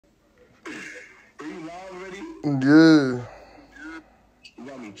Yeah. You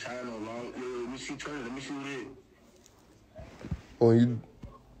got me trying to long. Yo, let me see Turner. Let me see what it is. Oh, you.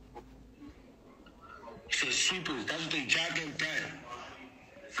 It says sweepers. That's what they jack and bet.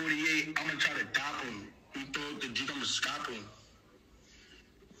 48. I'm gonna try to dop him. He throw the G. I'm gonna stop him.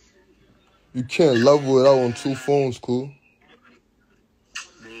 You can't level it out on 2 phones, cool.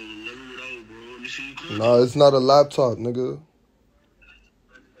 Bro, level it out, bro. Let me see you cool. Nah, it's not a laptop, nigga.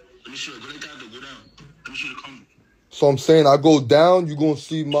 Let me see. Go like that, though. Go down. Let me see the comment. So I'm saying I go down, you gonna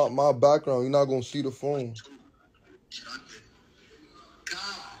see my background. You're not gonna see the phone.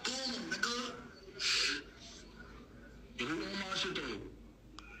 God damn, nigga. Yo, who on my shit, though?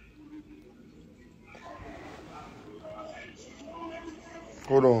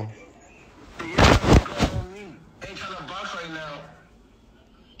 Hold on. Ain't trying to box right now.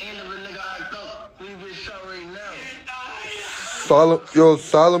 Ain't the nigga act up. We been shot right now.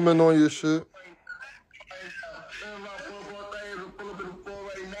 Solomon on your shit.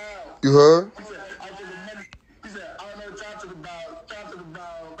 You heard? He said, I don't know, talk to the bow.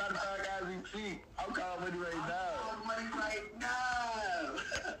 Matter of fact, as we speak, I'm calling money right now.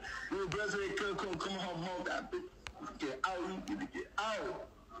 Your best way to come home, that bitch. Get out, you need to get out.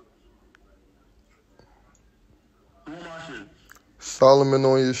 Who my shit? Solomon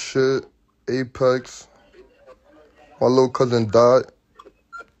on your shit. Apex. My little cousin died.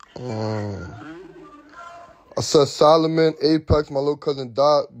 I said Solomon, Apex, my little cousin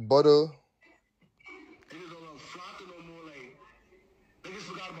Dot, Butter. Niggas don't know flocking no more, like. Niggas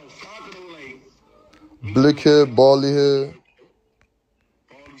forgot about flocking no more, like. Blick here, Bally here.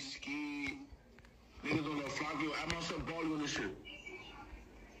 Bally ski. Niggas don't know flocking. I myself Bally on this shit.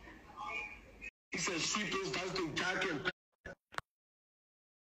 He said sweepers, that's the jacket.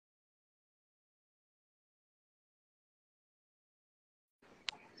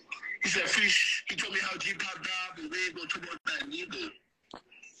 He said fish. He told me how G-Pop died, but we ain't gonna talk about that neither.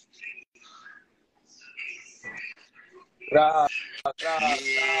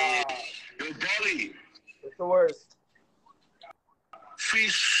 Yo, Bally. What's the worst?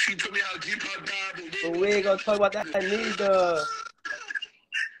 Fish, he told me how G-Pop died, But we ain't gonna talk about that neither.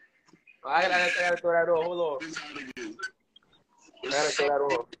 I gotta throw that off. Hold on. I gotta throw that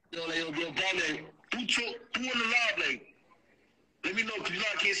off. Yo, Bally, who on the live, like? Let me know, because you know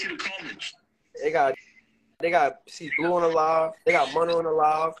I can't see the comments. They got CBlu on the live. They got Money on the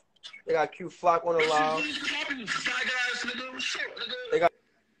live. They got Q Flock on the live. They got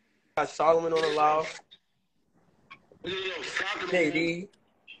Solomon on the live. KD,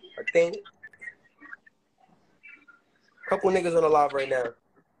 I think. Couple niggas on the live right now.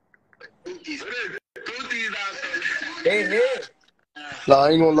 They here. Nah, I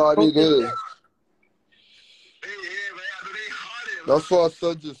ain't gonna lie, they did. That's why I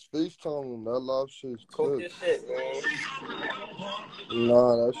said just FaceTime them. That live shit's Cook clip. your shit, man.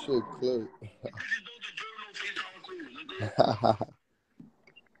 Nah, that shit clip.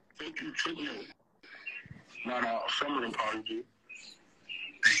 Nah, some of them probably do.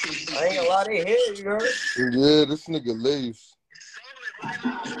 I ain't gonna lie, they here, you heard? Yeah, this nigga lace.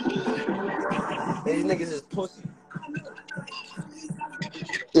 These niggas is pussy.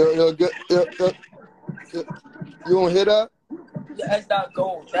 Yo, you don't hear that? That's not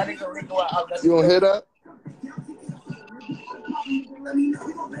gold. That ain't gonna go out. You don't hear that?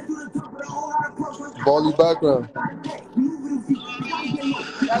 Bally background.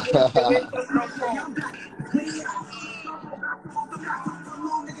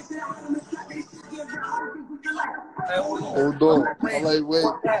 Hold on. I'm like, wait.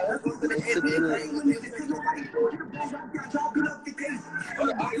 Let's fix it.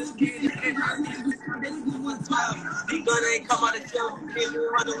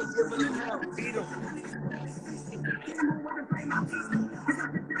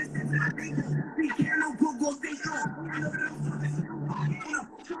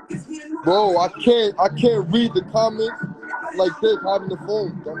 Bro, I can't read the comments like this having the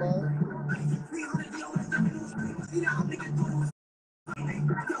phone, dumbass.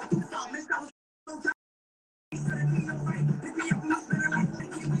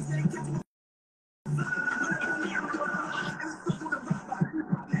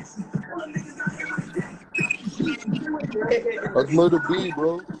 That's Murda B,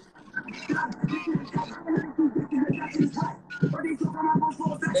 bro.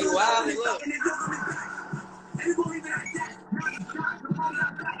 Hey, wow, look.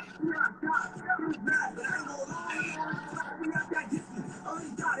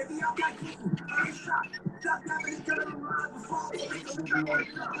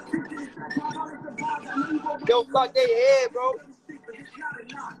 Yo, fuck they head, bro.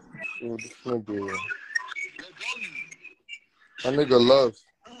 Yo, this nigga. That nigga left.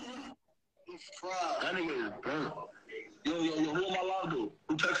 That nigga is burnt. Yo, who am I live to?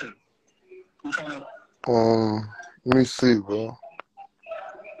 Who texting? Who trying to? Let me see, bro.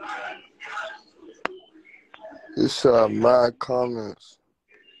 This shit have mad comments.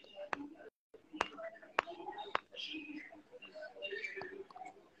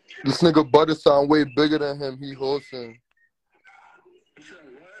 This nigga Butter sound way bigger than him. He hosting.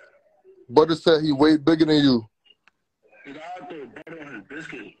 Butter said he way bigger than you. Nigga, I throw butter on his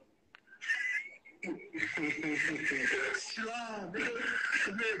biscuit.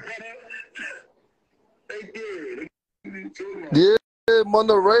 Yeah,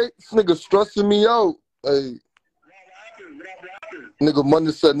 Monday, right? This nigga stressing me out. Hey. Nigga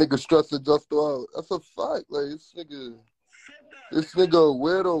Monday said nigga stressing just out. That's a fact. Like, this nigga a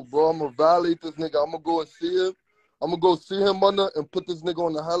weirdo, bro. I'm gonna violate this nigga. I'm gonna go and see him. I'm gonna go see him, Monday, and put this nigga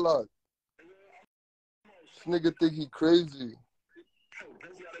on the highlight. This nigga think he crazy.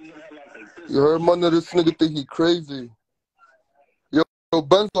 You heard, Monday? This nigga think he crazy. Yo,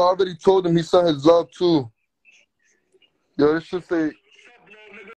 Benzo already told him he sent his love too. Yo, this shit say